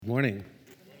Morning.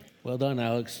 Well done,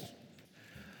 Alex.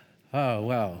 Oh,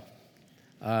 wow.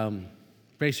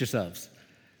 Brace yourselves.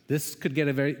 This could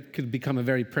become a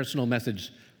very personal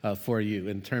message for you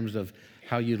in terms of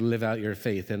how you live out your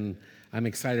faith, and I'm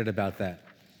excited about that.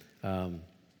 I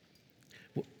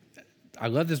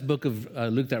love this book of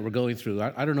Luke that we're going through.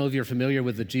 I don't know if you're familiar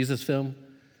with the Jesus film.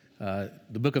 The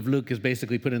book of Luke is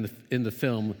basically put in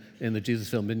the Jesus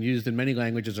film, been used in many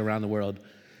languages around the world.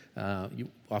 I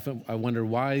wonder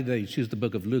why they choose the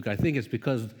book of Luke. I think it's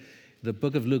because the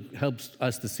book of Luke helps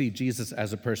us to see Jesus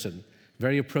as a person.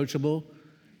 Very approachable,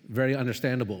 very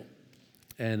understandable.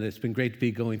 And it's been great to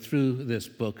be going through this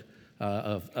book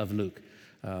of Luke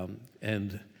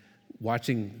and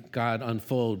watching God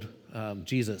unfold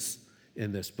Jesus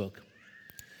in this book.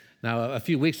 Now, a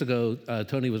few weeks ago,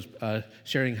 Tony was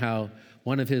sharing how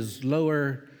one of his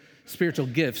lower spiritual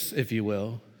gifts, if you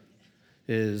will,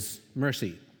 is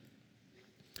mercy.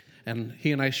 And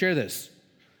he and I share this.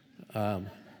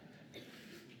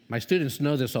 My students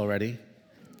know this already,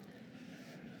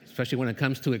 especially when it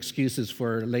comes to excuses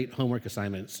for late homework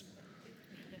assignments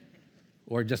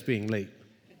or just being late.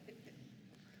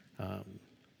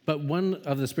 But one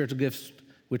of the spiritual gifts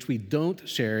which we don't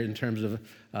share in terms of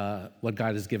what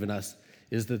God has given us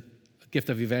is the gift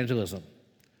of evangelism.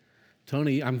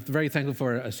 Tony, I'm very thankful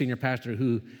for a senior pastor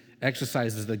who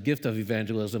exercises the gift of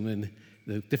evangelism in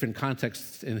the different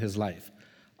contexts in his life.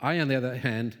 I, on the other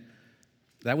hand,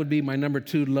 that would be my number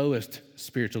 2 lowest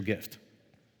spiritual gift.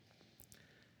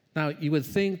 Now, you would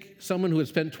think someone who had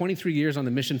spent 23 years on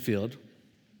the mission field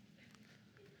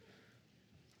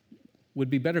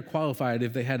would be better qualified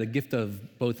if they had a gift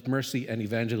of both mercy and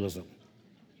evangelism.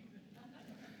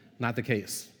 Not the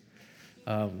case.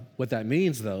 What that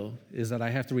means, though, is that I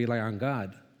have to rely on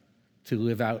God to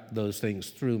live out those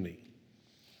things through me.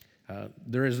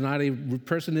 There is not a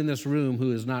person in this room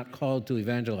who is not called to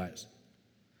evangelize,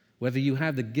 whether you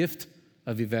have the gift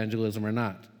of evangelism or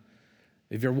not.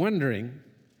 If you're wondering,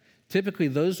 typically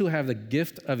those who have the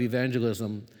gift of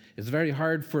evangelism, it's very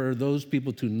hard for those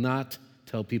people to not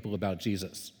tell people about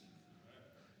Jesus.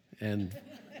 And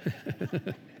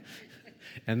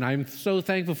and I'm so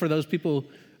thankful for those people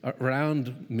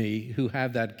around me who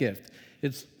have that gift.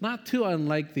 It's not too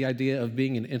unlike the idea of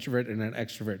being an introvert and an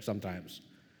extrovert sometimes.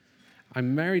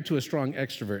 I'm married to a strong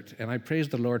extrovert, and I praise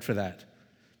the Lord for that,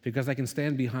 because I can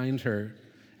stand behind her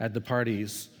at the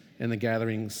parties and the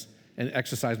gatherings and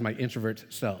exercise my introvert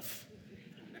self.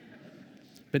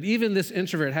 But even this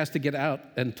introvert has to get out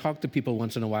and talk to people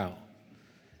once in a while.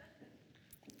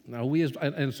 Now,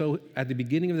 so at the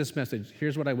beginning of this message,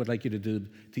 here's what I would like you to do,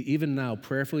 to even now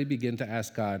prayerfully begin to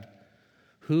ask God,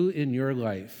 who in your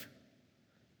life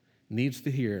needs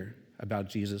to hear about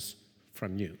Jesus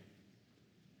from you?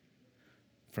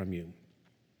 From you.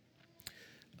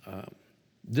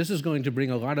 This is going to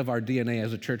bring a lot of our DNA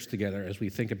as a church together as we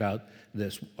think about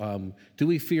this. Do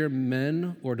we fear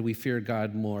men or do we fear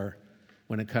God more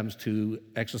when it comes to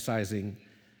exercising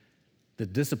the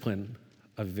discipline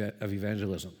of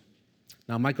evangelism?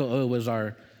 Now, Michael O was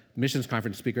our missions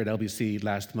conference speaker at LBC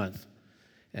last month,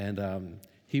 and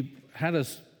he had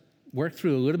us work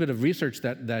through a little bit of research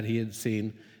that he had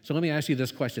seen. So let me ask you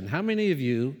this question. How many of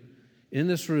you in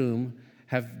this room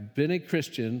have been a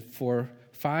Christian for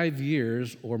 5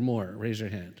 years or more? Raise your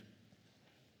hand.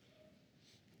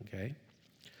 Okay.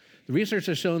 The research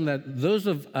has shown that those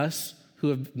of us who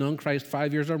have known Christ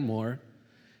 5 years or more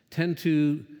tend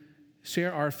to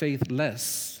share our faith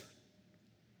less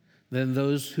than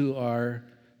those who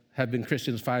have been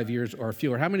Christians 5 years or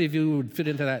fewer. How many of you would fit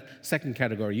into that second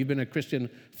category? You've been a Christian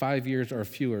 5 years or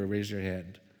fewer. Raise your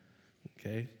hand.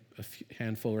 Okay, a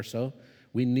handful or so.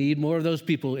 We need more of those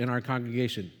people in our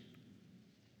congregation.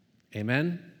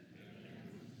 Amen?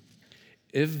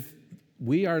 If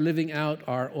we are living out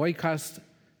our oikos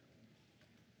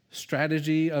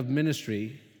strategy of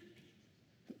ministry,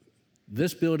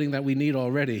 this building that we need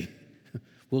already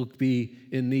will be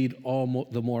in need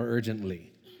the more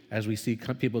urgently as we see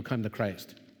people come to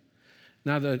Christ.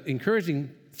 Now, the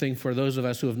encouraging thing for those of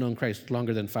us who have known Christ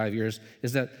longer than 5 years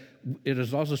is that it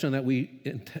has also shown that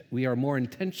we are more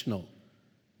intentional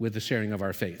with the sharing of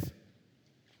our faith.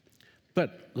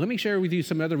 But let me share with you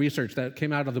some other research that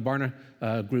came out of the Barna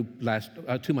group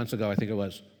 2 months ago, I think it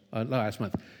was, last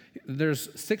month. There's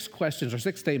 6 questions or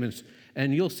 6 statements,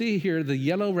 and you'll see here the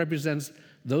yellow represents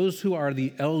those who are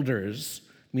the elders,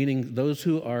 meaning those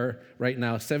who are right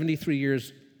now 73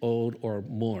 years old or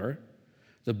more.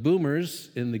 The boomers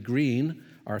in the green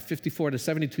are 54 to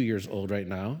 72 years old right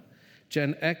now.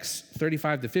 Gen X,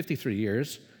 35 to 53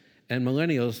 years. And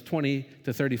millennials, 20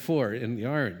 to 34 in the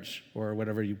orange, or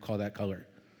whatever you call that color.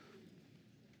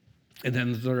 And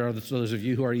then there are those of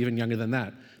you who are even younger than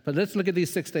that. But let's look at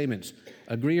these 6 statements.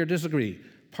 Agree or disagree.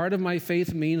 Part of my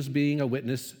faith means being a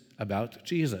witness about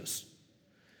Jesus.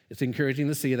 It's encouraging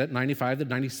to see that 95 to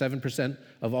 97%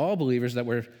 of all believers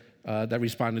that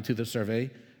responded to the survey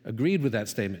agreed with that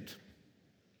statement.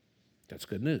 That's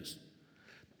good news.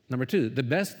 Number 2, the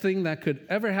best thing that could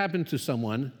ever happen to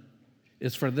someone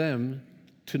is for them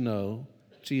to know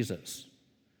Jesus.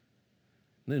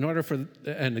 In order for,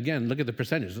 and again, look at the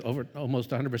percentage, over almost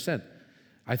 100%.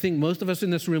 I think most of us in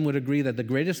this room would agree that the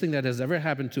greatest thing that has ever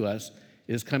happened to us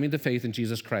is coming to faith in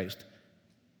Jesus Christ.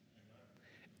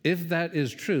 If that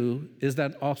is true, is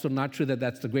that also not true that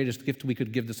that's the greatest gift we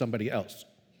could give to somebody else?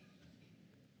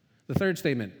 The 3rd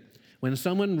statement, when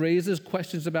someone raises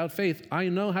questions about faith, I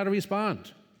know how to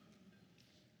respond.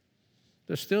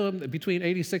 There's still between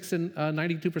 86 and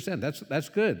 92%. That's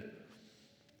good.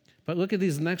 But look at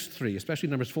these next 3, especially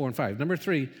numbers 4 and 5. Number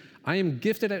 3, I am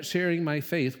gifted at sharing my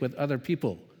faith with other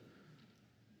people.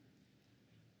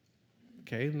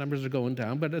 Okay, numbers are going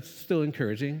down, but it's still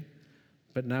encouraging.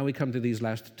 But now we come to these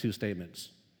last 2 statements.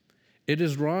 It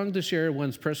is wrong to share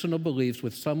one's personal beliefs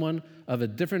with someone of a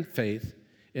different faith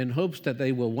in hopes that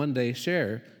they will one day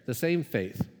share the same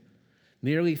faith.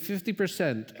 Nearly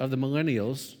 50% of the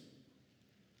millennials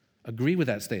agree with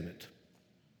that statement.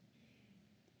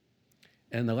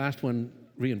 And the last one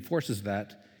reinforces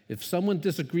that. If someone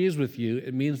disagrees with you,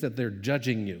 it means that they're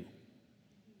judging you.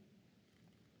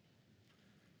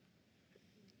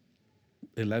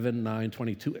 11, 9,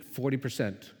 22,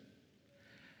 40%.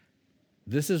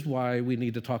 This is why we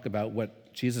need to talk about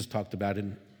what Jesus talked about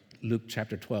in Luke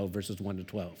chapter 12, verses 1 to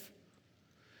 12.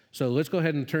 So let's go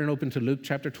ahead and turn open to Luke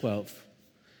chapter 12.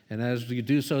 And as you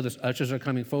do so, the ushers are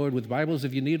coming forward with Bibles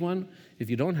if you need one. If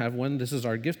you don't have one, this is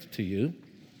our gift to you.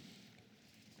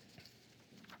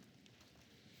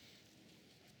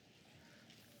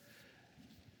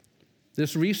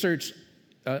 This research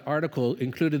article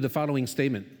included the following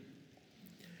statement.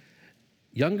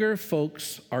 Younger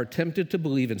folks are tempted to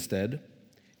believe instead,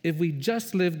 if we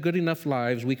just live good enough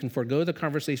lives, we can forego the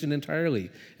conversation entirely,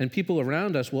 and people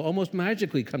around us will almost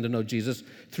magically come to know Jesus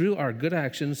through our good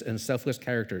actions and selfless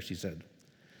character, she said.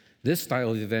 This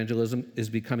style of evangelism is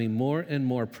becoming more and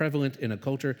more prevalent in a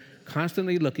culture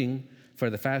constantly looking for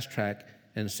the fast track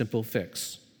and simple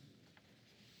fix.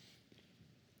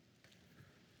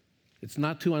 It's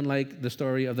not too unlike the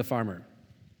story of the farmer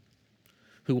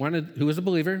who was a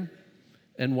believer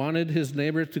and wanted his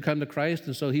neighbor to come to Christ,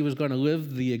 and so he was going to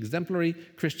live the exemplary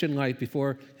Christian life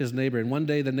before his neighbor. And one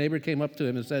day the neighbor came up to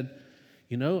him and said,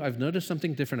 you know, I've noticed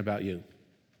something different about you.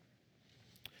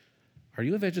 Are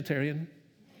you a vegetarian?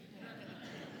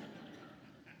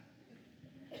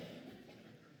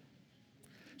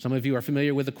 Some of you are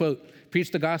familiar with the quote,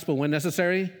 preach the gospel when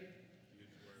necessary,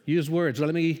 use words.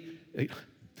 Let me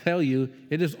tell you,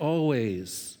 it is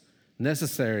always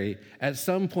necessary at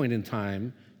some point in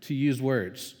time to use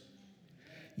words.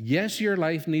 Yes, your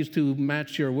life needs to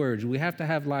match your words. We have to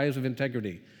have lives of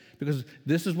integrity because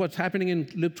this is what's happening in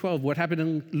Luke 12. What happened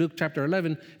in Luke chapter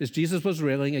 11 is Jesus was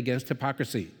railing against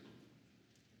hypocrisy.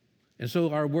 And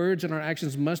so our words and our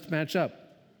actions must match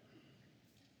up.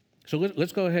 So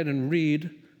let's go ahead and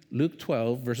read Luke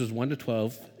 12, verses 1 to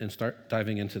 12, and start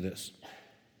diving into this.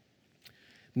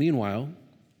 Meanwhile,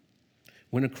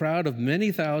 when a crowd of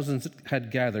many thousands had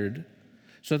gathered,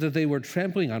 so that they were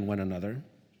trampling on one another,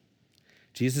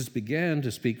 Jesus began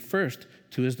to speak first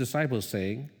to his disciples,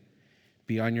 saying,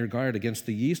 be on your guard against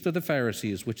the yeast of the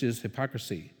Pharisees, which is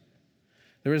hypocrisy.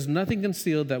 There is nothing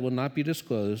concealed that will not be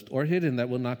disclosed, or hidden that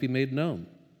will not be made known.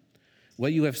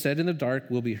 What you have said in the dark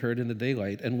will be heard in the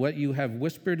daylight, and what you have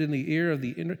whispered in the ear of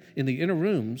in the inner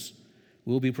rooms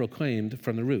will be proclaimed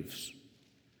from the roofs.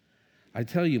 I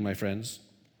tell you, my friends,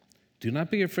 do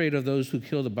not be afraid of those who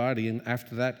kill the body and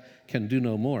after that can do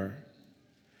no more.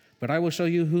 But I will show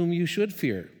you whom you should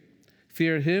fear.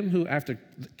 Fear him who, after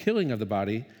the killing of the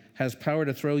body, has power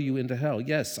to throw you into hell.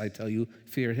 Yes, I tell you,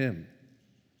 fear him.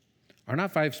 Are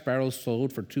not 5 sparrows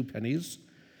sold for 2 pennies?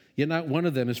 Yet not one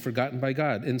of them is forgotten by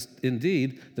God.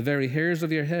 Indeed, the very hairs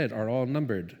of your head are all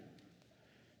numbered.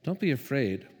 Don't be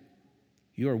afraid.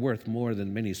 You are worth more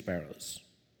than many sparrows.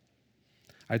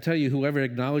 I tell you, whoever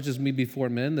acknowledges me before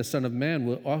men, the Son of Man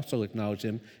will also acknowledge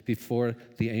him before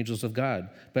the angels of God.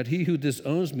 But he who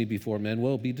disowns me before men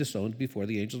will be disowned before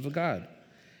the angels of God.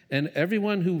 And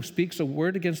everyone who speaks a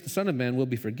word against the Son of Man will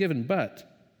be forgiven, but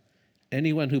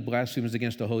anyone who blasphemes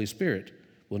against the Holy Spirit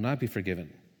will not be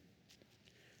forgiven.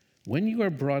 When you are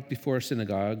brought before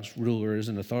synagogues, rulers,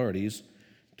 and authorities,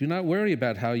 do not worry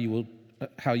about how you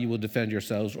will defend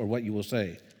yourselves or what you will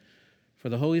say, for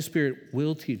the Holy Spirit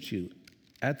will teach you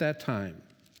at that time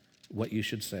what you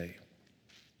should say.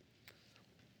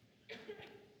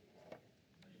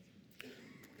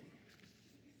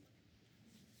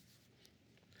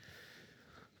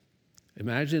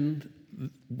 Imagine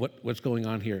what's going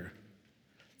on here.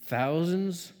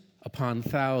 Thousands upon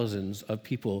thousands of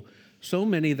people, so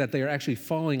many that they are actually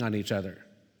falling on each other.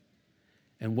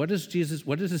 And what is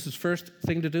his first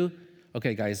thing to do?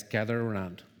 Okay, guys, gather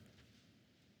around.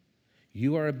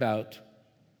 You are about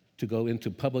to go into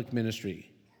public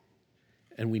ministry,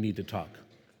 and we need to talk.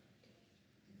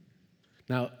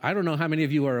 Now, I don't know how many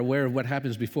of you are aware of what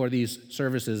happens before these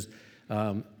services.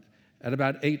 At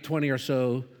about 8:20 or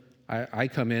so, I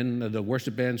come in, the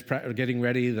worship band's are getting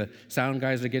ready, the sound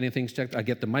guys are getting things checked, I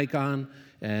get the mic on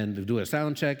and do a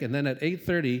sound check, and then at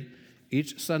 8:30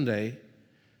 each Sunday,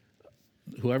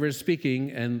 whoever is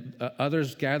speaking and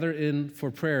others gather in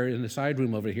for prayer in the side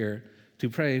room over here to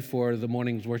pray for the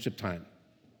morning's worship time.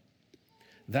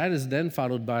 That is then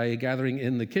followed by a gathering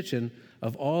in the kitchen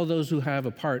of all those who have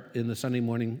a part in the Sunday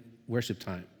morning worship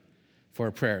time for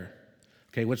a prayer.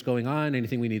 Okay, what's going on?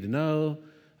 Anything we need to know?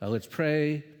 Let's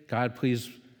pray. God, please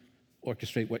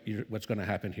orchestrate what's going to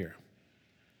happen here.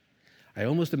 I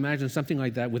almost imagine something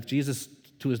like that with Jesus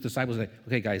to his disciples, like,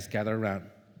 okay, guys, gather around.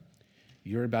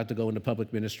 You're about to go into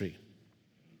public ministry.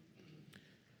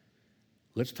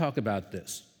 Let's talk about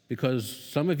this, because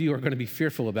some of you are going to be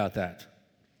fearful about that.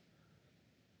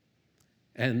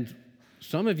 And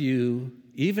some of you,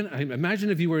 even, imagine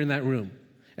if you were in that room,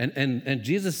 and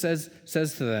Jesus says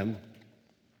to them,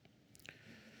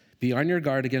 be on your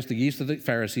guard against the yeast of the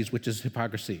Pharisees, which is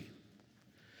hypocrisy.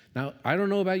 Now, I don't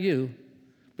know about you,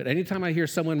 but anytime I hear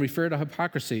someone refer to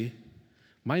hypocrisy,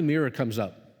 my mirror comes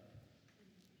up.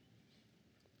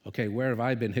 Okay, where have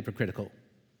I been hypocritical?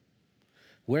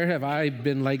 Where have I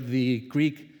been like the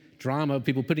Greek drama of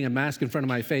people putting a mask in front of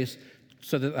my face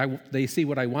so that they see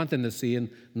what I want them to see and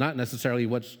not necessarily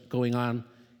what's going on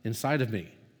inside of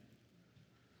me?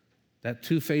 That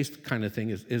two-faced kind of thing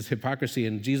is hypocrisy,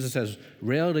 and Jesus has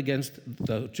railed against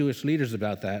the Jewish leaders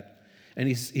about that, and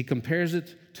he compares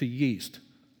it to yeast.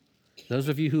 Those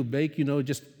of you who bake,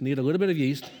 just need a little bit of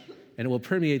yeast, and it will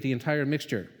permeate the entire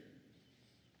mixture.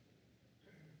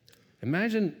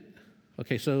 Imagine,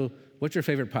 okay, so what's your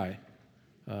favorite pie?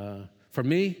 For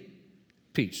me,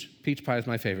 peach. Peach pie is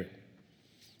my favorite.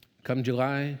 Come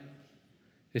July,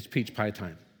 it's peach pie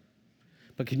time.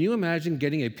 But can you imagine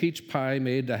getting a peach pie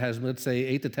made that has, let's say,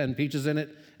 8 to 10 peaches in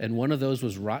it, and one of those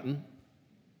was rotten?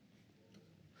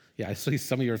 Yeah, I see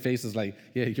some of your faces like,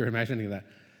 yeah, you're imagining that.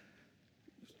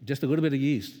 Just a little bit of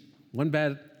yeast, one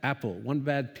bad apple, one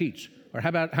bad peach. Or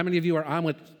how many of you are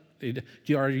omelet?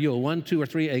 Are you a 1, 2, or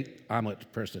 3 egg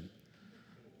omelet person?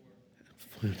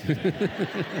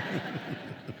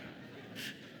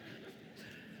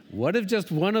 What if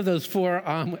just one of those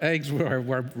 4 eggs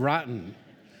were rotten?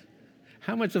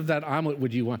 How much of that omelet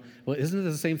would you want? Well, isn't it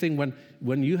the same thing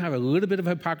when you have a little bit of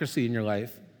hypocrisy in your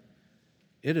life?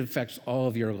 It affects all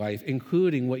of your life,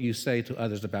 including what you say to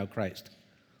others about Christ.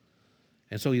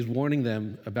 And so he's warning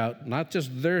them about not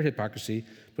just their hypocrisy,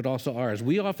 but also ours.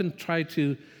 We often try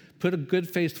to put a good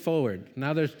face forward.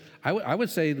 Now, I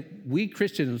would say we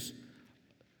Christians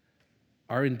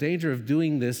are in danger of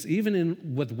doing this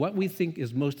even with what we think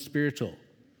is most spiritual.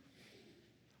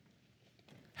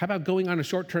 How about going on a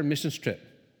short-term missions trip?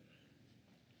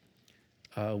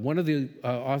 One of the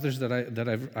authors that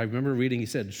I remember reading, he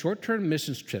said, short-term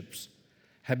missions trips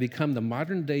have become the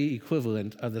modern-day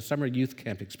equivalent of the summer youth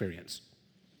camp experience.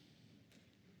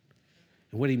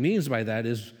 And what he means by that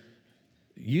is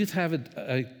youth have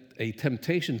a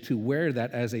temptation to wear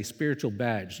that as a spiritual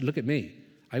badge. Look at me.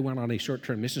 I went on a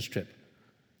short-term missions trip.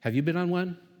 Have you been on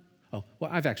one? Oh, well,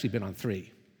 I've actually been on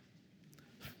 3.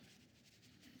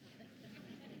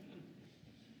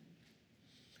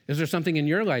 Is there something in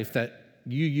your life that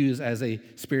you use as a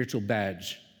spiritual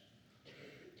badge?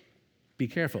 Be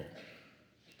careful.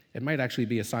 It might actually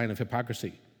be a sign of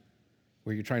hypocrisy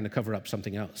where you're trying to cover up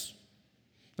something else.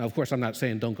 Now, of course, I'm not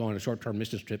saying don't go on a short-term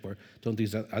missions trip or don't do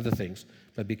these other things,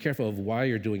 but be careful of why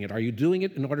you're doing it. Are you doing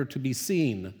it in order to be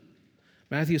seen?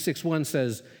 Matthew 6:1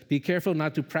 says, be careful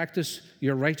not to practice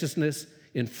your righteousness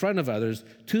in front of others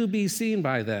to be seen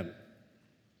by them.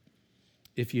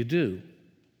 If you do,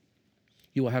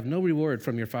 you will have no reward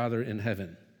from your Father in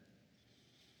heaven.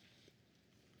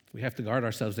 We have to guard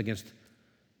ourselves against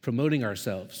promoting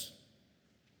ourselves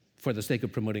for the sake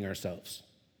of promoting ourselves.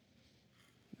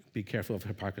 Be careful of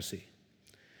hypocrisy.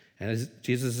 And as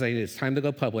Jesus is saying, it's time to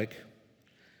go public.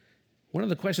 One of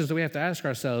the questions that we have to ask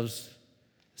ourselves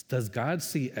is, does God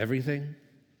see everything?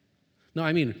 No,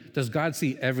 I mean, does God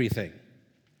see everything?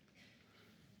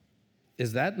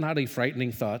 Is that not a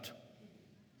frightening thought?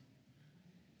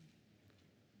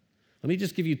 Let me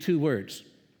just give you 2 words: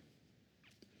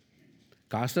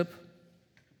 gossip,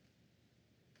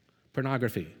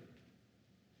 pornography.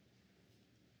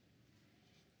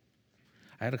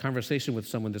 I had a conversation with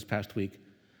someone this past week,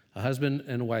 a husband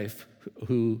and wife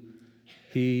who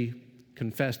he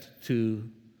confessed to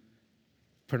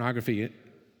pornography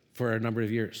for a number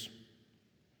of years.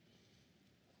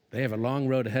 They have a long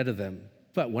road ahead of them.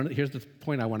 But here's the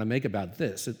point I want to make about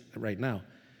this right now.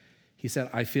 He said,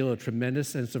 I feel a tremendous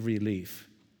sense of relief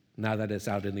now that it's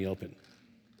out in the open.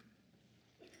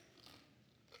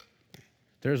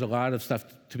 There's a lot of stuff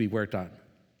to be worked on.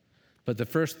 But the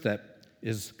first step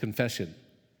is confession.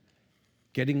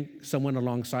 Getting someone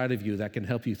alongside of you that can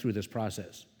help you through this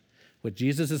process. What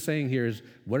Jesus is saying here is,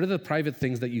 what are the private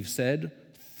things that you've said,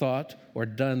 thought, or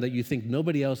done that you think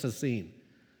nobody else has seen?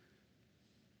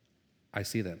 I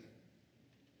see them.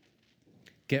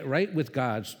 Get right with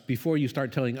God before you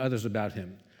start telling others about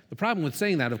him. The problem with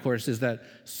saying that, of course, is that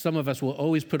some of us will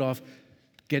always put off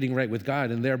getting right with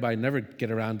God and thereby never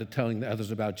get around to telling others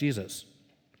about Jesus.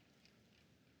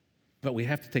 But we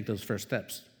have to take those first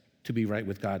steps to be right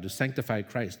with God, to sanctify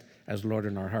Christ as Lord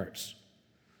in our hearts.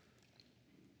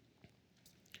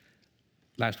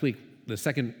 Last week, the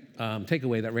second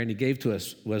takeaway that Randy gave to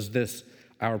us was this: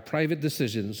 our private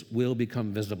decisions will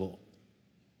become visible.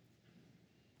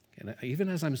 And even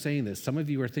as I'm saying this, some of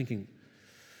you are thinking,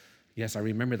 yes, I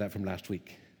remember that from last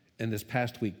week. And this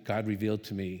past week, God revealed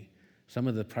to me some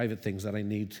of the private things that I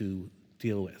need to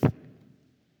deal with. And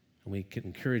we can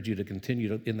encourage you to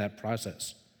continue in that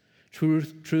process.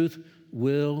 Truth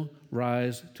will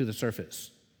rise to the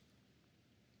surface.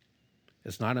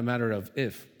 It's not a matter of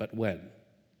if, but when.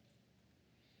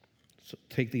 So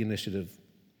take the initiative.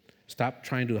 Stop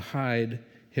trying to hide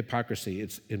hypocrisy.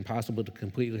 It's impossible to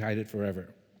completely hide it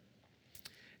forever.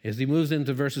 As he moves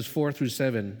into verses 4 through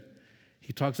 7,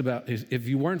 he talks about, if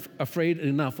you weren't afraid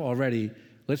enough already,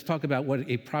 let's talk about what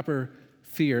a proper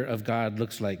fear of God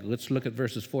looks like. Let's look at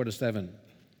verses 4 to 7.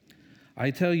 I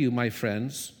tell you, my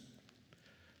friends,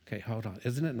 okay, hold on.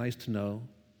 Isn't it nice to know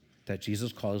that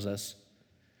Jesus calls us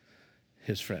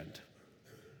his friend?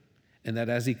 And that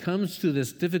as he comes to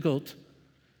this difficult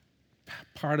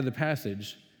part of the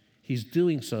passage, he's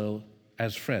doing so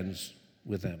as friends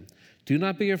with them. Do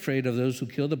not be afraid of those who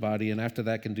kill the body and after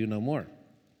that can do no more.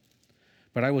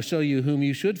 But I will show you whom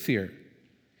you should fear.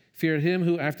 Fear him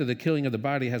who after the killing of the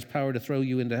body has power to throw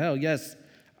you into hell. Yes,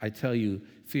 I tell you,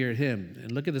 fear him.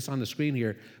 And look at this on the screen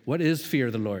here. What is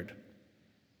fear the Lord?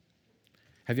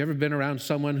 Have you ever been around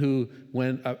someone who,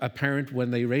 when a parent, when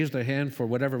they raise their hand for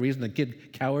whatever reason, the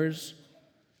kid cowers?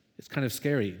 It's kind of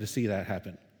scary to see that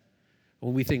happen.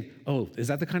 When we think, oh, is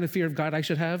that the kind of fear of God I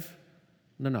should have?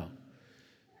 No.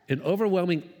 An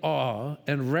overwhelming awe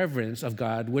and reverence of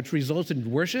God, which results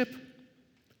in worship,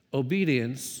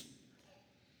 obedience,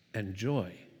 and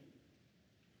joy.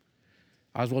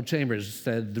 Oswald Chambers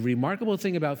said, the remarkable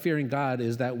thing about fearing God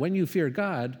is that when you fear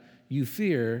God, you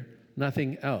fear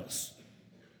nothing else.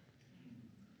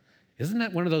 Isn't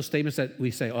that one of those statements that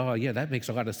we say, oh, yeah, that makes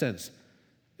a lot of sense?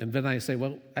 And then I say,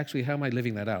 well, actually, how am I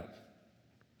living that out?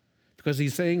 Because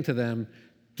he's saying to them,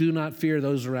 do not fear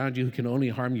those around you who can only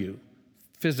harm you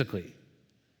physically.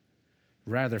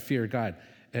 Rather, fear God.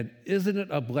 And isn't it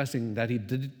a blessing that he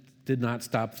did not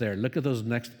stop there? Look at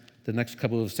the next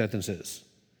couple of sentences.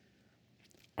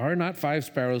 Are not 5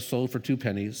 sparrows sold for 2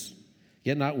 pennies?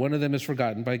 Yet not one of them is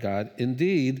forgotten by God.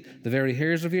 Indeed, the very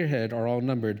hairs of your head are all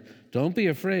numbered. Don't be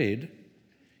afraid.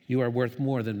 You are worth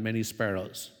more than many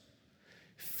sparrows.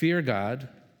 Fear God,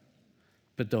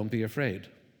 but don't be afraid.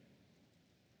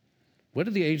 What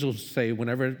did the angels say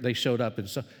whenever they showed up? And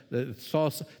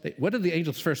what did the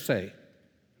angels first say?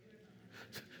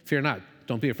 Fear not.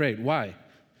 Don't be afraid. Why?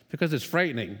 Because it's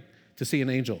frightening to see an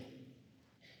angel.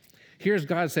 Here's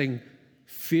God saying,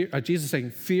 Jesus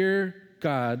saying, fear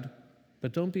God,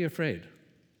 but don't be afraid.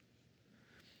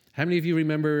 How many of you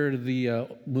remember the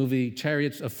movie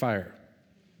Chariots of Fire?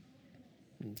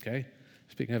 Okay.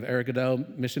 Speaking of Eric Adele,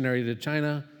 missionary to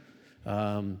China,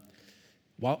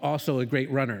 while also a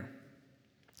great runner.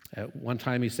 At one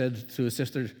time he said to his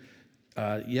sister,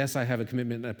 yes, I have a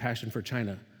commitment and a passion for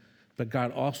China, but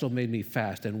God also made me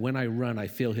fast, and when I run, I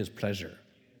feel his pleasure.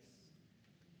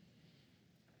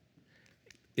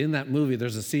 In that movie,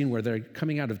 there's a scene where they're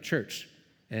coming out of church,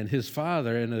 and his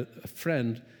father and a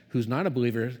friend who's not a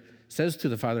believer says to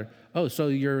the father, oh, so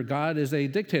your God is a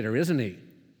dictator, isn't he?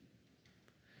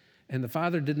 And the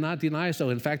father did not deny so.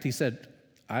 In fact, he said,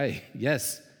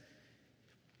 yes,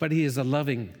 but he is a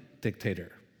loving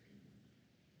dictator.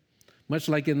 Much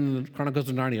like in the Chronicles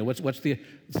of Narnia. What's the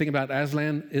thing about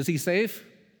Aslan? Is he safe?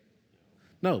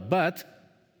 No, but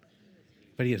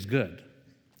but he is good.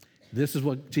 This is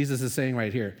what Jesus is saying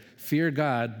right here. Fear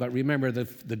God, but remember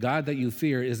the God that you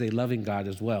fear is a loving God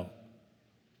as well.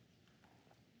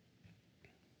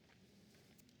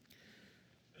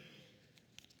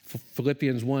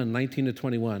 Philippians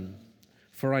 1:19-21.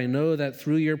 For I know that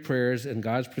through your prayers and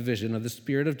God's provision of the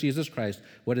Spirit of Jesus Christ,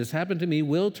 what has happened to me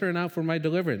will turn out for my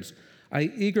deliverance.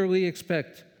 I eagerly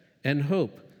expect and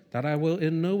hope that I will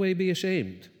in no way be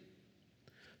ashamed,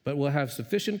 but will have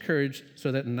sufficient courage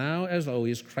so that now, as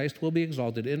always, Christ will be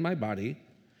exalted in my body,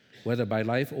 whether by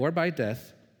life or by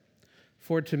death.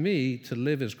 For to me, to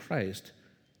live is Christ,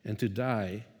 and to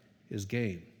die is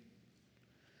gain.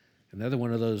 Another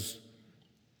one of those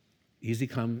easy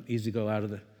come, easy go out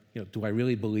of the, do I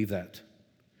really believe that?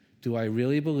 Do I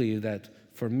really believe that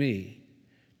for me,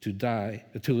 to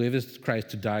live is Christ,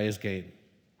 to die is gain,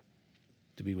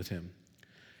 to be with him?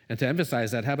 And to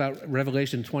emphasize that, how about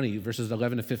Revelation 20, verses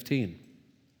 11-15?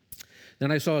 Then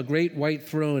I saw a great white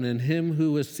throne and him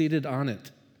who was seated on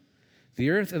it.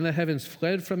 The earth and the heavens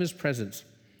fled from his presence,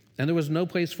 and there was no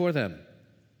place for them.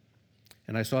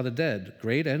 And I saw the dead,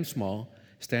 great and small,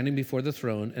 standing before the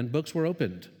throne, and books were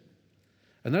opened.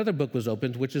 Another book was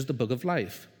opened, which is the book of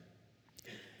life.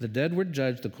 The dead were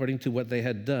judged according to what they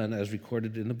had done, as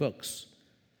recorded in the books.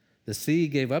 The sea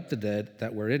gave up the dead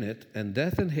that were in it, and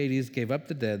death and Hades gave up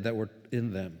the dead that were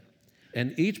in them.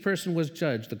 And each person was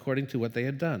judged according to what they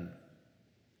had done.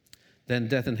 Then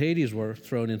death and Hades were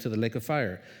thrown into the lake of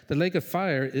fire. The lake of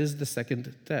fire is the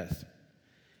second death.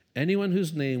 Anyone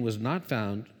whose name was not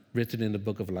found written in the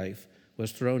book of life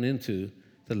was thrown into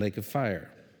the lake of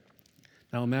fire.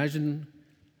 Now imagine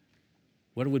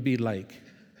what it would be like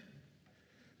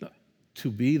to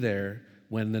be there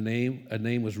when a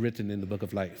name was written in the book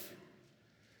of life.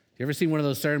 You ever seen one of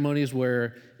those ceremonies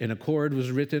where an accord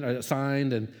was written,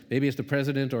 signed, and maybe it's the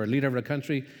president or a leader of a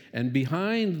country, and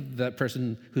behind that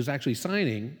person who's actually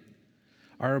signing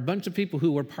are a bunch of people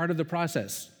who were part of the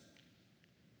process.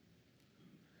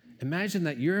 Imagine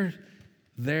that you're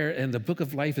there and the book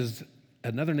of life is,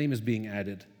 another name is being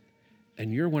added,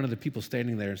 and you're one of the people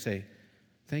standing there and say,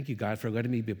 thank you, God, for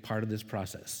letting me be a part of this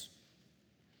process.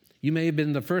 You may have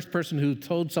been the first person who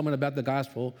told someone about the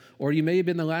gospel, or you may have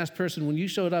been the last person when you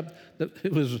showed up.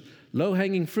 It was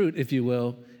low-hanging fruit, if you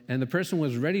will, and the person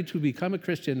was ready to become a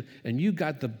Christian, and you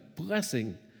got the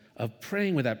blessing of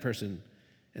praying with that person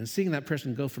and seeing that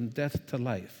person go from death to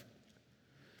life.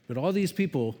 But all these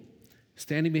people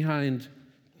standing behind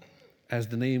as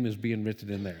the name is being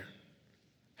written in there.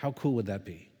 How cool would that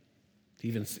be to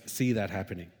even see that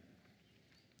happening?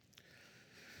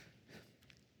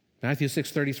 Matthew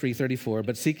 6:33-34,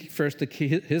 but seek first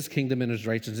his kingdom and his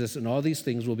righteousness, and all these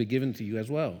things will be given to you as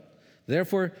well.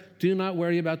 Therefore, do not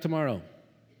worry about tomorrow,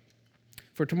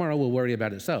 for tomorrow will worry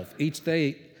about itself. Each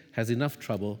day has enough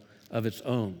trouble of its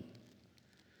own.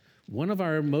 One of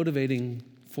our motivating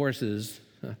forces,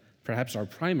 perhaps our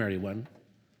primary one,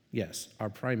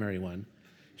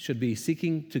 should be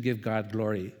seeking to give God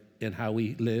glory in how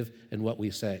we live and what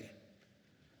we say.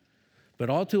 But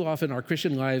all too often, our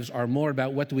Christian lives are more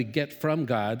about what do we get from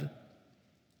God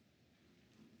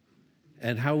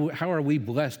and how are we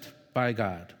blessed by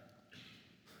God.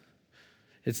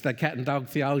 It's that cat and dog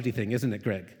theology thing, isn't it,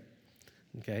 Greg?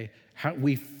 Okay?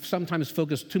 We sometimes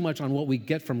focus too much on what we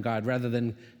get from God rather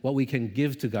than what we can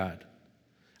give to God.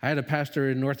 I had a pastor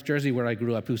in North Jersey where I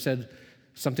grew up who said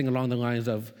something along the lines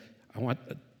of,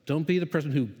 don't be the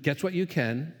person who gets what you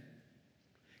can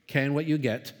what you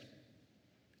get,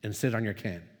 and sit on your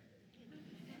can.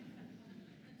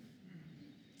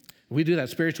 We do that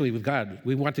spiritually with God.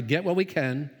 We want to get what we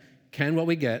can what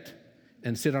we get,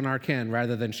 and sit on our can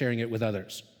rather than sharing it with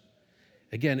others.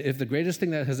 Again, if the greatest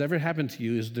thing that has ever happened to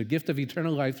you is the gift of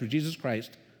eternal life through Jesus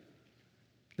Christ,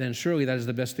 then surely that is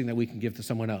the best thing that we can give to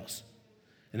someone else.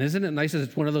 And isn't it nice that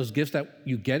it's one of those gifts that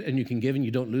you get and you can give and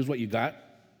you don't lose what you got?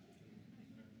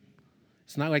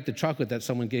 It's not like the chocolate that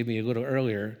someone gave me a little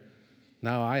earlier.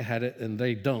 Now I had it and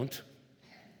they don't.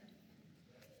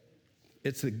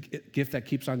 It's a gift that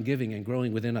keeps on giving and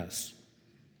growing within us.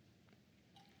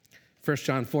 1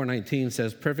 John 4:19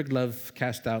 says, perfect love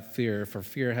casts out fear, for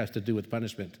fear has to do with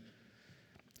punishment.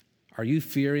 Are you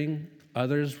fearing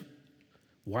others?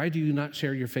 Why do you not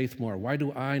share your faith more? Why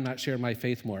do I not share my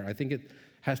faith more? I think it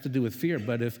has to do with fear,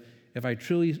 but if I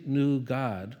truly knew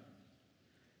God,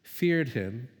 feared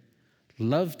him,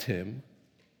 loved him,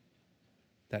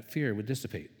 that fear would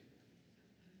dissipate.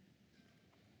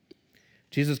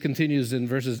 Jesus continues in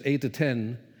verses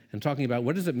 8-10 and talking about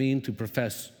what does it mean to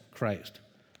profess Christ.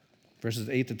 Verses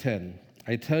 8-10,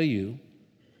 I tell you,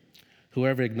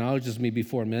 whoever acknowledges me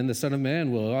before men, the Son of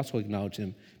Man will also acknowledge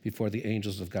him before the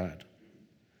angels of God.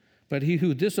 But he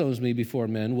who disowns me before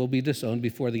men will be disowned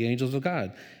before the angels of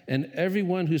God. And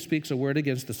everyone who speaks a word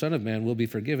against the Son of Man will be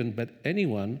forgiven, but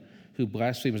anyone who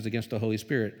blasphemes against the Holy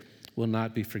Spirit will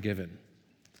not be forgiven.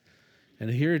 And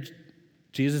here,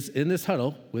 Jesus, in this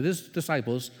huddle with his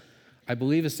disciples, I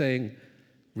believe is saying,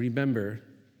 remember,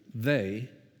 they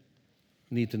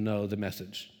need to know the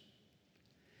message.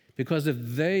 Because if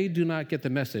they do not get the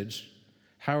message,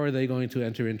 how are they going to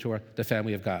enter into the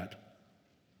family of God?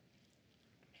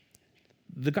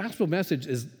 The gospel message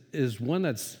is one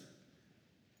that's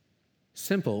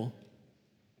simple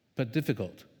but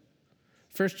difficult.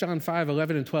 1 John 5,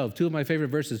 11 and 12, two of my favorite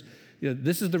verses.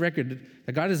 This is the record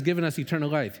that God has given us eternal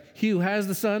life. He who has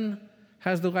the Son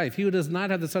has the life. He who does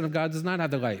not have the Son of God does not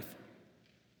have the life.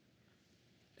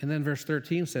 And then verse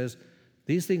 13 says,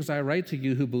 these things I write to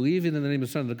you who believe in the name of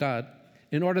the Son of God,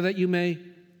 in order that you may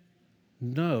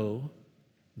know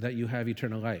that you have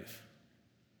eternal life.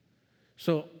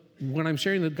 So when I'm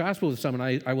sharing the gospel with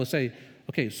someone, I will say,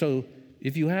 okay, so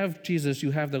if you have Jesus, you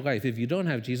have the life. If you don't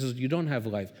have Jesus, you don't have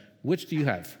life. Which do you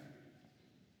have?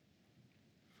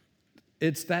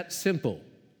 It's that simple.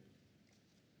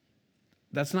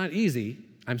 That's not easy.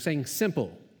 I'm saying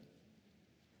simple.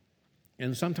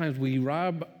 And sometimes we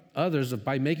rob others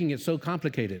by making it so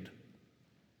complicated.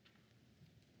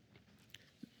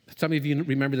 Some of you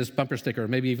remember this bumper sticker, or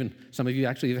maybe even some of you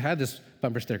actually have had this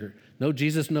bumper sticker. No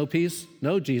Jesus, no peace.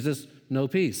 No Jesus, no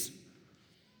peace.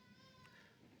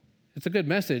 It's a good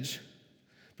message,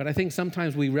 but I think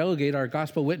sometimes we relegate our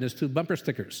gospel witness to bumper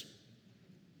stickers.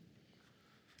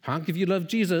 Honk if you love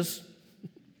Jesus.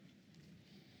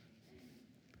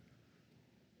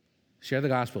 Share the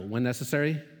gospel when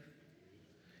necessary.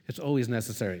 It's always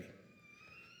necessary.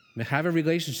 Have a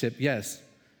relationship, yes.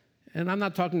 And I'm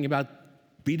not talking about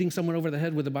beating someone over the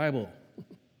head with the Bible.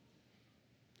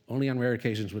 Only on rare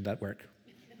occasions would that work.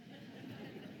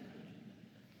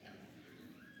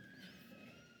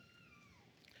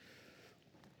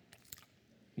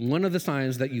 One of the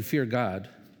signs that you fear God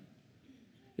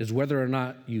is whether or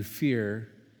not you fear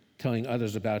telling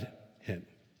others about him.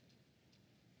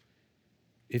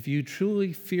 If you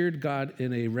truly feared God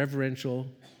in a reverential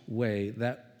way,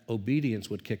 that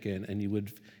obedience would kick in and you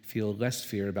would feel less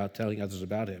fear about telling others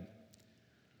about him.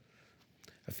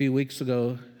 A few weeks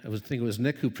ago, I think it was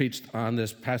Nick who preached on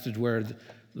this passage where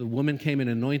the woman came and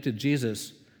anointed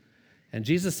Jesus. And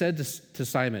Jesus said to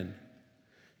Simon,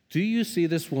 do you see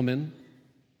this woman?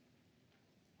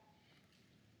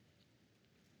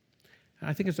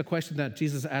 I think it's a question that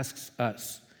Jesus asks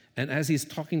us. And as he's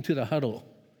talking to the huddle,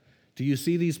 do you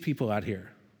see these people out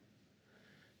here?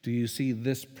 Do you see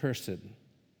this person?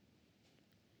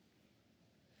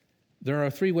 There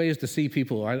are three ways to see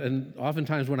people. And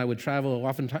oftentimes when I would travel,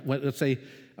 let's say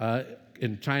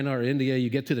in China or India, you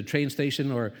get to the train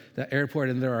station or the airport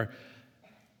and there are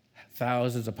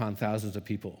thousands upon thousands of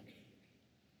people.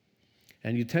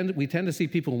 And we tend to see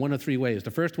people in one of three ways. The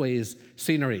first way is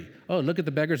scenery. Oh, look at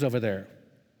the beggars over there.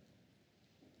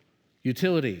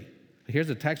 Utility. Here's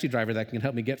a taxi driver that can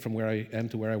help me get from where I am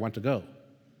to where I want to go.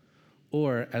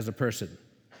 Or as a person.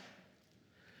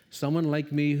 Someone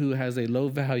like me who has a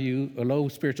low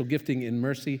spiritual gifting in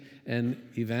mercy and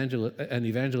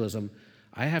evangelism,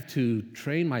 I have to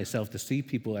train myself to see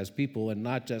people as people and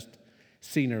not just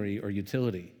scenery or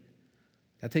utility.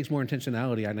 That takes more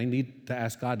intentionality, and I need to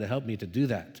ask God to help me to do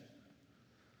that.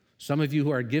 Some of you who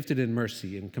are gifted in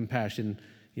mercy and compassion,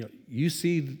 you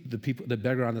see the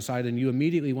beggar on the side, and you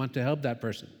immediately want to help that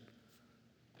person.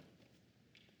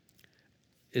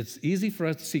 It's easy for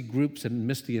us to see groups and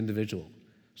miss the individual.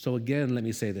 So again, let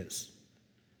me say this.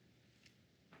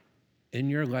 In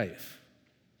your life,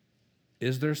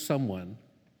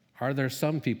 are there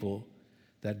some people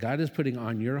that God is putting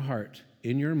on your heart,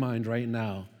 in your mind right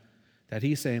now, that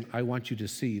he's saying, I want you to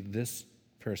see this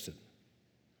person?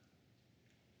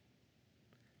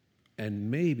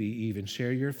 And maybe even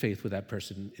share your faith with that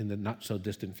person in the not so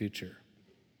distant future.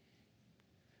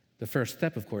 The first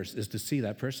step, of course, is to see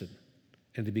that person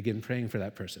and to begin praying for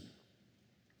that person.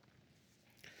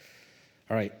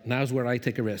 All right, now's where I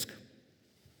take a risk.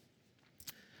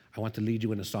 I want to lead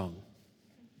you in a song.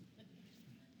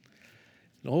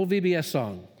 An old VBS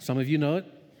song. Some of you know it.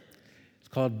 It's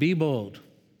called Be Bold.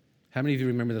 How many of you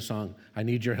remember the song, I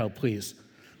Need Your Help, Please?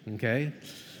 Okay?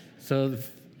 So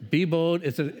be bold.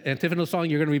 It's an antiphonal song.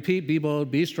 You're going to repeat, be bold,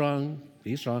 be strong,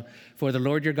 for the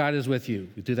Lord your God is with you.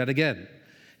 We do that again.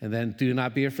 And then do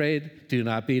not be afraid, do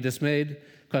not be dismayed,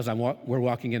 because we're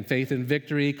walking in faith and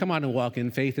victory. Come on and walk in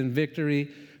faith and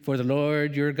victory, for the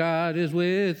Lord your God is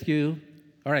with you.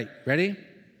 All right, ready?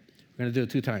 We're going to do it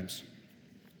 2 times.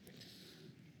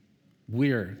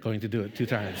 We're going to do it 2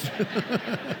 times.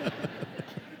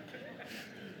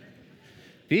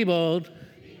 Be bold,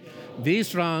 be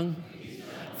strong,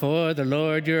 for the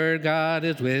Lord your God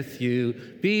is with you.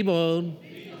 Be bold,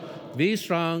 be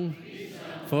strong,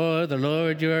 for the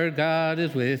Lord your God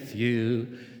is with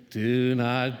you. Do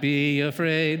not be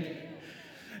afraid,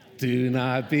 do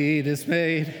not be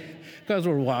dismayed, because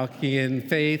we're walking in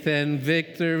faith and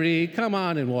victory. Come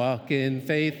on and walk in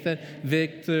faith and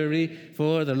victory,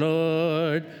 for the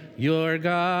Lord your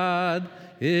God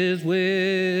is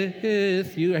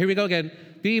with you. Here we go again.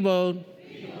 Be bold,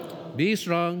 be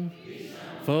strong,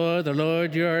 for the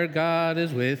Lord your God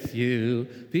is with you.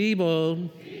 Be bold,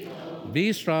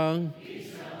 be strong,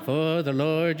 for the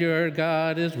Lord your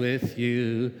God is with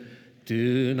you.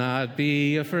 Do not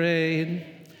be afraid,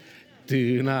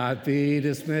 do not be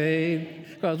dismayed,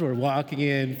 because we're walking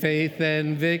in faith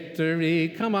and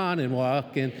victory. Come on and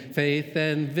walk in faith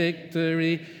and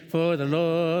victory, for the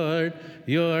Lord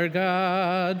your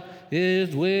God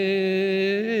is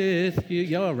with you.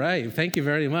 Yeah, all right. Thank you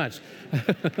very much.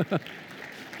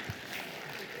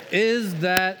 Is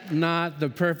that not the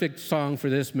perfect song for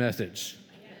this message?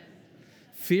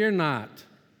 Fear not.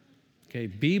 Okay,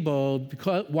 be bold.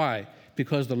 Because, why?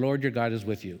 Because the Lord your God is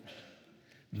with you.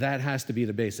 That has to be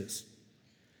the basis.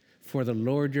 For the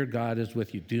Lord your God is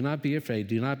with you. Do not be afraid.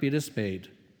 Do not be dismayed.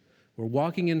 We're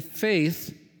walking in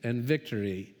faith and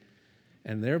victory.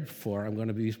 And therefore, I'm going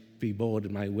to be bold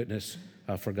in my witness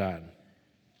for God.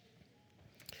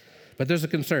 But there's a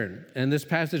concern, and this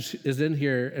passage is in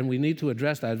here, and we need to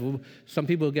address that. Some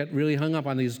people get really hung up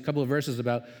on these couple of verses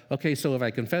about, okay, so if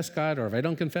I confess God or if I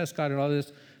don't confess God and all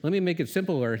this, let me make it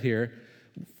simpler here.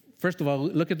 First of all,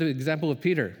 look at the example of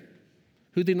Peter,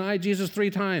 who denied Jesus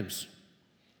 3 times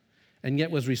and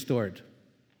yet was restored.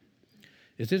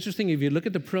 It's interesting, if you look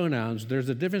at the pronouns, there's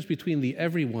a difference between the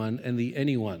everyone and the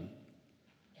anyone.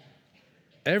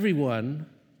 Everyone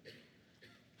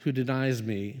who denies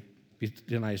me,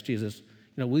 denies Jesus,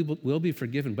 we will be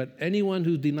forgiven. But anyone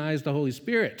who denies the Holy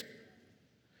Spirit,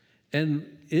 and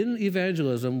in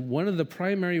evangelism, one of the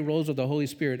primary roles of the Holy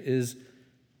Spirit is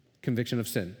conviction of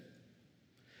sin,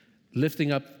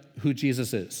 lifting up who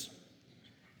Jesus is.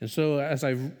 And so as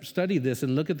I study this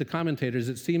and look at the commentators,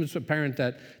 it seems apparent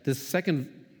that this second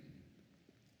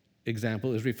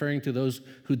example is referring to those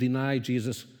who deny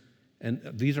Jesus, and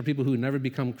these are people who never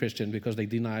become Christian because they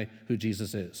deny who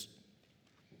Jesus is,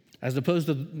 as opposed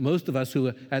to most of us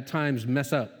who at times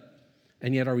mess up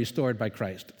and yet are restored by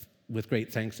Christ with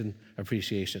great thanks and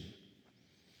appreciation.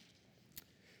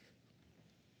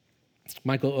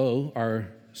 Michael O., our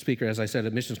speaker, as I said,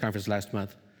 at missions conference last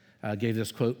month, gave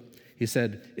this quote. He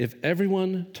said, if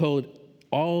everyone told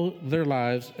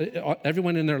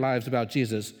everyone in their lives about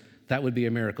Jesus, that would be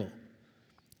a miracle.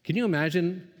 Can you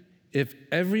imagine if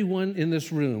everyone in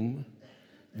this room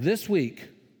this week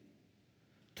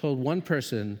told one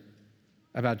person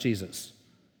about Jesus?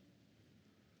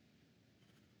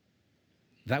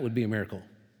 That would be a miracle.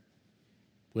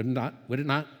 Would it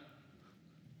not?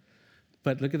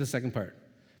 But look at the second part.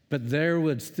 But there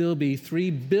would still be 3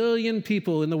 billion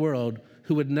people in the world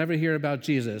who would never hear about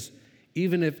Jesus,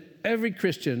 even if every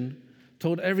Christian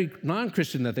told every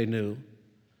non-Christian that they knew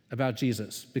about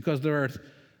Jesus, because there are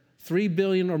 3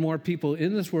 billion or more people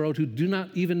in this world who do not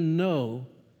even know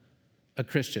a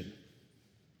Christian.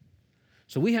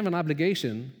 So we have an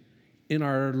obligation in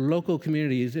our local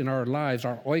communities, in our lives,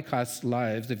 our oikos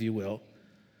lives, if you will.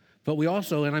 But we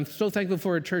also, and I'm so thankful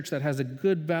for a church that has a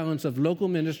good balance of local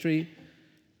ministry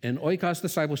and oikos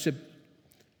discipleship,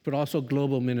 but also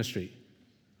global ministry.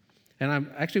 And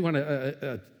I actually want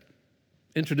to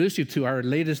introduce you to our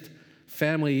latest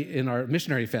family in our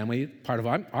missionary family, part of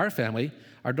our family.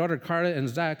 Our daughter Carla and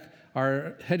Zach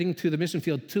are heading to the mission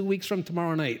field 2 weeks from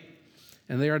tomorrow night.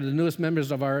 And they are the newest members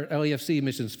of our LEFC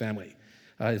missions family.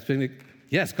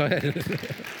 Yes, go ahead.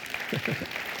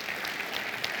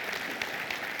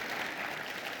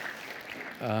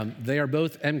 They are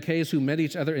both MKs who met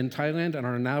each other in Thailand and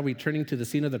are now returning to the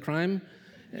scene of the crime.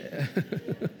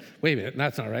 Wait a minute,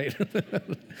 that's not right.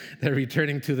 They're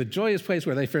returning to the joyous place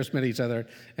where they first met each other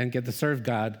and get to serve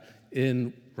God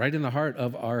right in the heart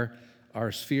of our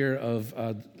sphere of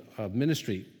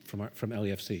ministry from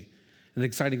LEFC. And it's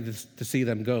exciting to see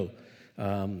them go,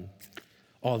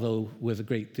 although with a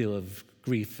great deal of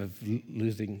grief of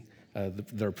losing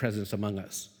their presence among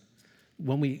us.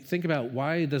 When we think about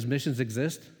why does missions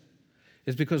exist,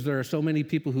 it's because there are so many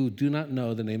people who do not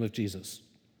know the name of Jesus.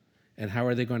 And how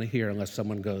are they going to hear unless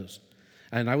someone goes?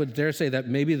 And I would dare say that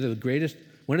maybe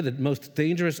one of the most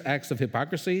dangerous acts of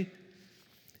hypocrisy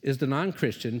is the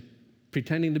non-Christian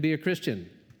pretending to be a Christian.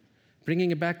 Bringing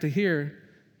it back to here,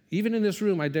 even in this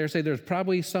room, I dare say there's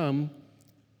probably some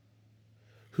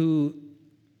who,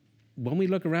 when we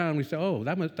look around, we say, oh,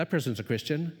 that person's a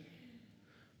Christian.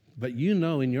 But you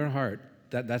know in your heart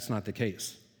that that's not the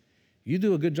case. You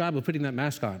do a good job of putting that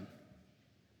mask on.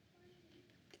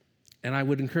 And I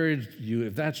would encourage you,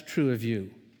 if that's true of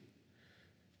you,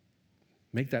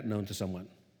 make that known to someone.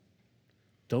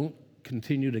 Don't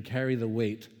continue to carry the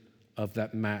weight of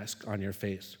that mask on your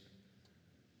face.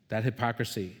 That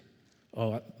hypocrisy.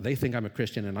 Oh, they think I'm a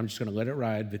Christian and I'm just going to let it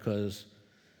ride because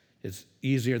it's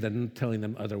easier than telling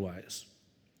them otherwise.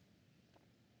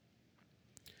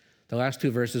 The last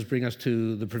two verses bring us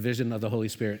to the provision of the Holy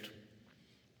Spirit.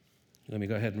 Let me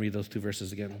go ahead and read those two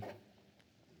verses again.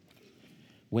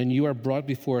 When you are brought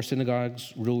before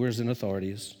synagogues, rulers, and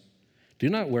authorities, do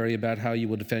not worry about how you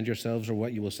will defend yourselves or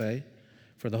what you will say,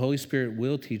 for the Holy Spirit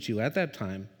will teach you at that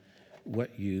time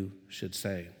what you should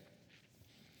say.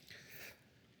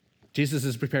 Jesus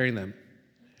is preparing them.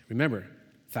 Remember,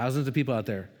 thousands of people out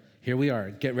there. Here we are.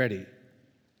 Get ready.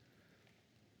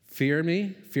 Fear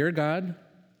me, fear God,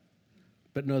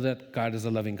 but know that God is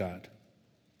a loving God.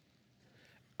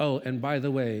 Oh, and by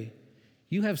the way,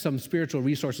 you have some spiritual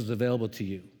resources available to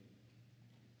you,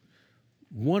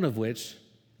 one of which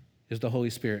is the Holy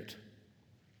Spirit.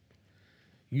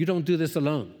 You don't do this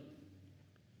alone.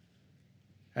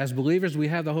 As believers, we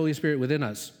have the Holy Spirit within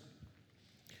us.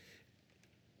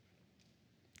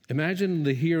 Imagine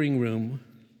the hearing room.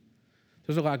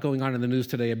 There's a lot going on in the news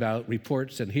today about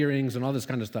reports and hearings and all this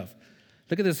kind of stuff.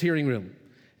 Look at this hearing room.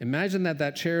 Imagine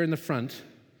that chair in the front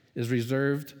is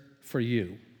reserved for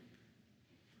you.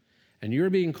 And you're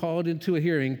being called into a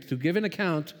hearing to give an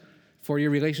account for your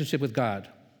relationship with God.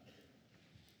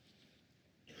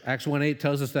 Acts 1:8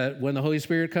 tells us that when the Holy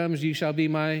Spirit comes, you shall be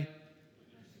my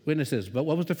witnesses. But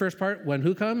what was the first part? When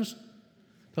who comes?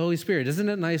 The Holy Spirit. Isn't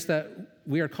it nice that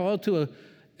we are called to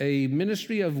a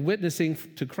ministry of witnessing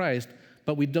to Christ,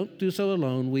 but we don't do so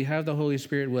alone. We have the Holy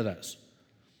Spirit with us.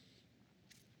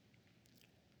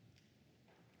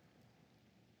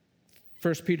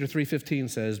 First Peter 3:15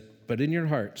 says, but in your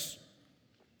hearts,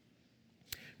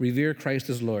 revere Christ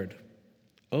as Lord.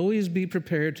 Always be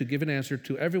prepared to give an answer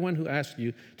to everyone who asks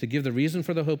you to give the reason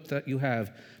for the hope that you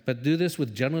have, but do this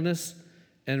with gentleness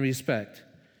and respect.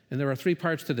 And there are three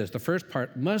parts to this. The first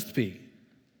part must be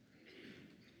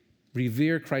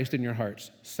revere Christ in your hearts.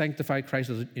 Sanctify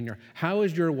Christ in your. How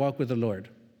is your walk with the Lord?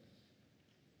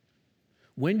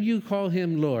 When you call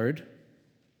him Lord,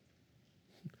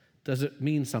 does it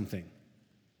mean something?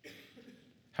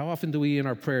 How often do we in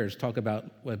our prayers talk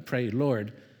about, pray,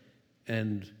 Lord,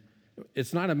 and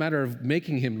it's not a matter of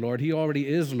making him Lord. He already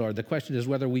is Lord. The question is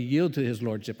whether we yield to his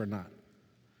lordship or not.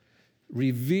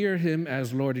 Revere him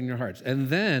as Lord in your hearts. And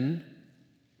then,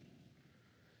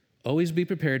 always be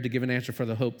prepared to give an answer for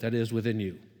the hope that is within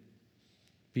you.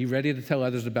 Be ready to tell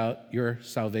others about your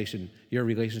salvation, your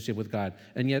relationship with God,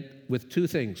 and yet with two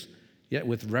things, yet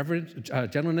with reverence,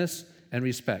 gentleness, and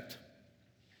respect.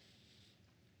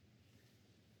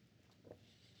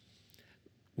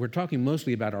 We're talking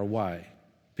mostly about our why,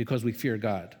 because we fear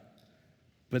God.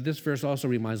 But this verse also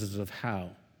reminds us of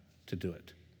how to do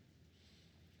it.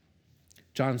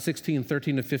 John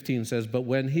 16:13-15 says, but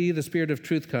when he, the Spirit of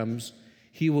truth, comes,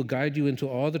 he will guide you into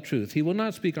all the truth. He will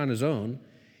not speak on his own.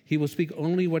 He will speak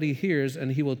only what he hears,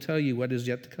 and he will tell you what is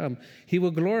yet to come. He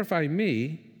will glorify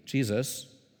me, Jesus,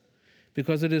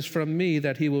 because it is from me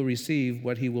that he will receive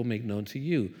what he will make known to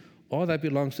you. All that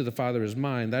belongs to the Father is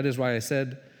mine. That is why I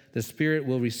said, the Spirit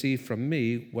will receive from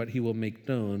me what he will make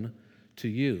known to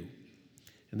you.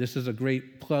 And this is a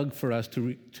great plug for us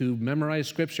to memorize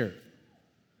Scripture.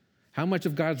 How much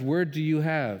of God's Word do you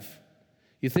have?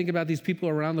 You think about these people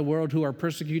around the world who are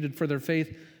persecuted for their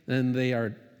faith, and they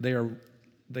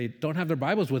don't have their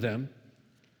Bibles with them.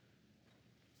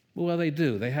 Well, they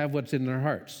do. They have what's in their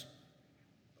hearts.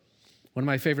 One of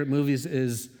my favorite movies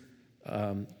is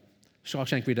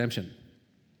Shawshank Redemption.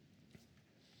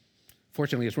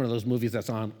 Fortunately, it's one of those movies that's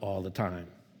on all the time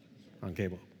on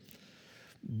cable.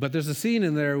 But there's a scene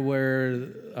in there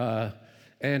where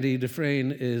Andy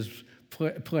Dufresne is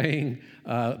playing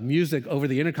music over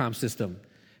the intercom system,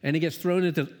 and he gets thrown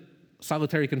into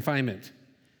solitary confinement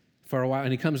for a while,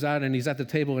 and he comes out and he's at the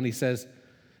table and he says,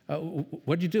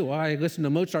 what'd you do? Well, I listened to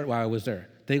Mozart while I was there.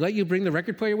 They let you bring the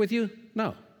record player with you?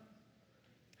 No.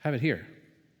 Have it here.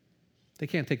 They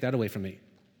can't take that away from me.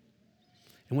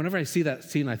 And whenever I see that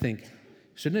scene, I think,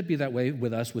 shouldn't it be that way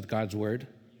with us, with God's Word?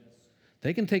 Yes.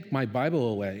 They can take my Bible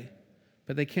away,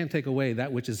 but they can't take away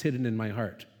that which is hidden in my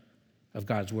heart of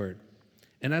God's Word.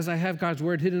 And as I have God's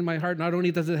Word hidden in my heart, not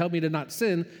only does it help me to not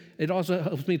sin, it also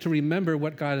helps me to remember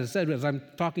what God has said as I'm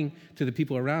talking to the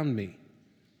people around me.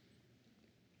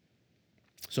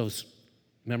 So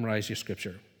memorize your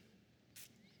scripture.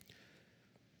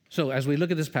 So as we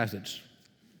look at this passage,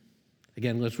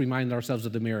 again, let's remind ourselves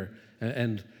of the mirror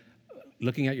and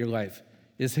looking at your life.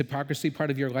 Is hypocrisy part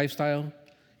of your lifestyle?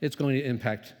 It's going to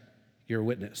impact your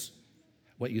witness,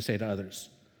 what you say to others.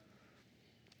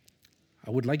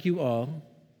 I would like you all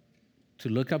to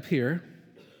look up here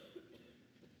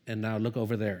and now look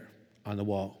over there on the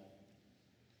wall.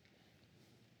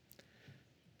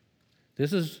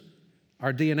 This is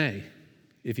our DNA,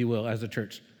 if you will, as a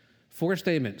church. 4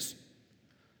 statements.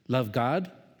 Love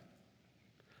God,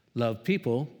 love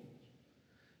people,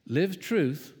 live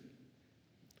truth,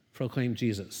 proclaim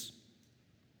Jesus.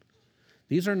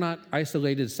 These are not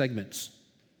isolated segments.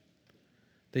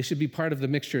 They should be part of the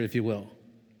mixture, if you will.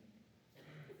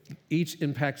 Each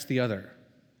impacts the other.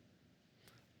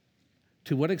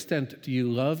 To what extent do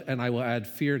you love, and I will add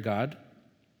fear God?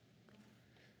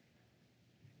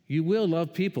 You will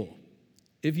love people.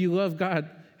 If you love God,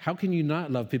 how can you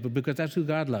not love people? Because that's who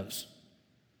God loves.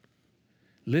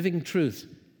 Living truth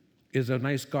is a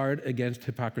nice guard against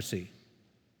hypocrisy.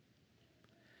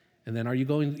 And then are you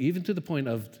going even to the point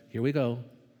of, here we go,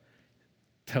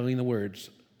 telling the words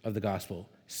of the gospel,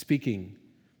 speaking,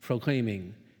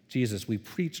 proclaiming Jesus. We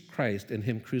preach Christ and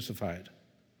him crucified.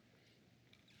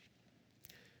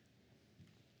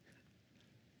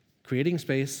 Creating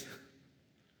space.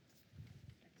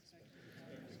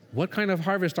 What kind of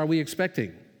harvest are we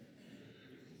expecting?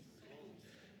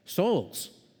 Souls,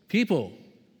 people.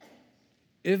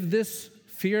 If this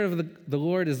fear of the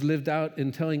Lord is lived out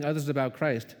in telling others about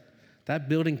Christ, that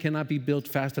building cannot be built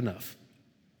fast enough.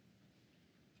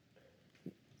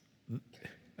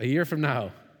 A year from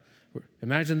now,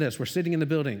 imagine this, we're sitting in the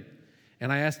building,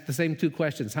 and I ask the same 2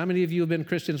 questions. How many of you have been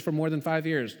Christians for more than 5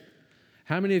 years?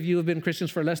 How many of you have been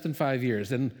Christians for less than 5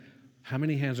 years? And how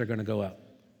many hands are going to go up?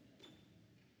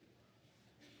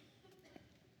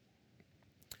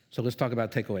 So let's talk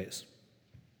about takeaways.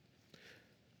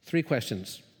 3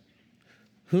 questions.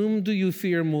 Whom do you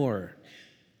fear more,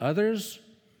 others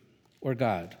or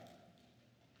God?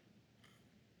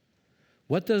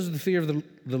 What does the fear of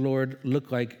the Lord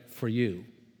look like for you?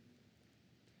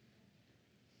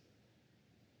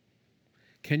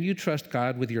 Can you trust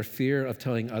God with your fear of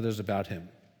telling others about him?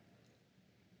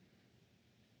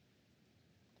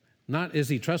 Not is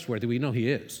he trustworthy, we know he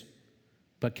is,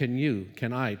 but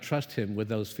can I trust him with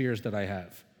those fears that I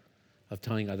have of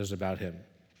telling others about him?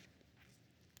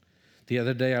 The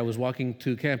other day I was walking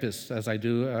to campus, as I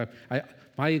do.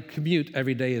 My commute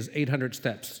every day is 800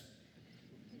 steps.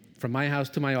 From my house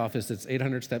to my office, it's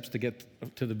 800 steps to get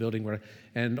to the building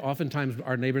and oftentimes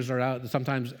our neighbors are out.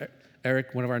 Sometimes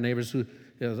Eric, one of our neighbors, who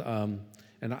is, I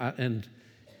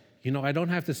don't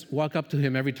have to walk up to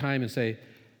him every time and say,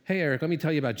 "Hey, Eric, let me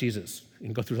tell you about Jesus,"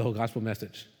 and go through the whole gospel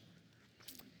message.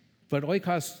 But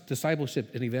Oikos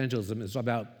discipleship and evangelism is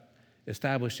about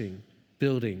establishing,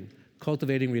 building,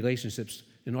 cultivating relationships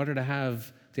in order to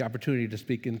have the opportunity to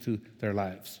speak into their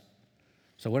lives.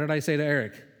 So what did I say to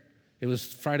Eric? It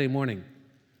was Friday morning.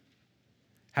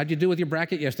 How'd you do with your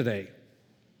bracket yesterday?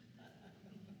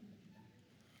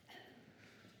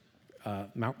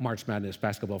 March Madness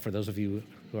basketball, for those of you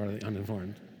who are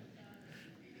uninformed.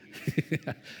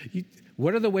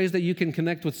 What are the ways that you can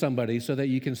connect with somebody so that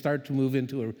you can start to move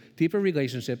into a deeper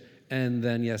relationship and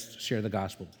then, yes, share the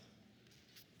gospel?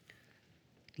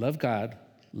 Love God,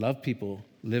 love people,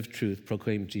 live truth,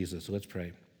 proclaim Jesus. So let's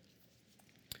pray.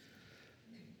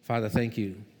 Father, thank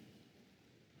you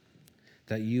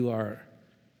that you are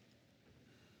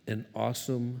an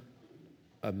awesome,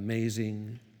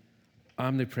 amazing,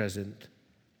 omnipresent,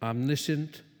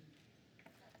 omniscient,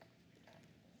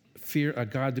 a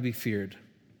God to be feared,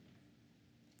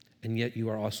 and yet you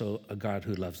are also a God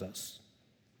who loves us.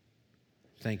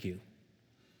 Thank you.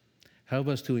 Help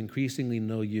us to increasingly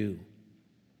know you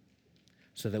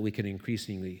so that we can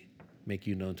increasingly make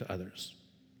you known to others.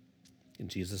 In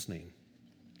Jesus' name,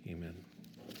 amen.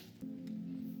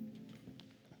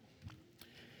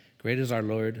 Great is our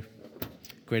Lord.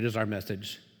 Great is our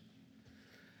message.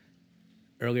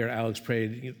 Earlier, Alex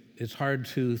prayed. It's hard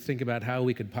to think about how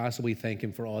we could possibly thank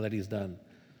him for all that he's done.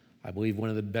 I believe one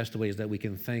of the best ways that we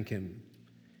can thank him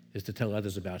is to tell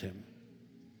others about him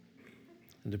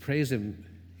and to praise him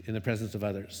in the presence of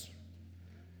others.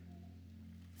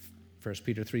 1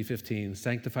 Peter 3:15,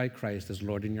 sanctify Christ as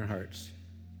Lord in your hearts,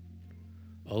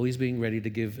 always being ready to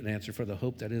give an answer for the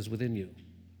hope that is within you,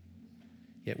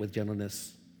 yet with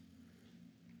gentleness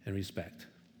and respect.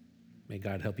 May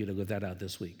God help you to live that out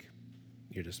this week.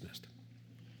 You're dismissed.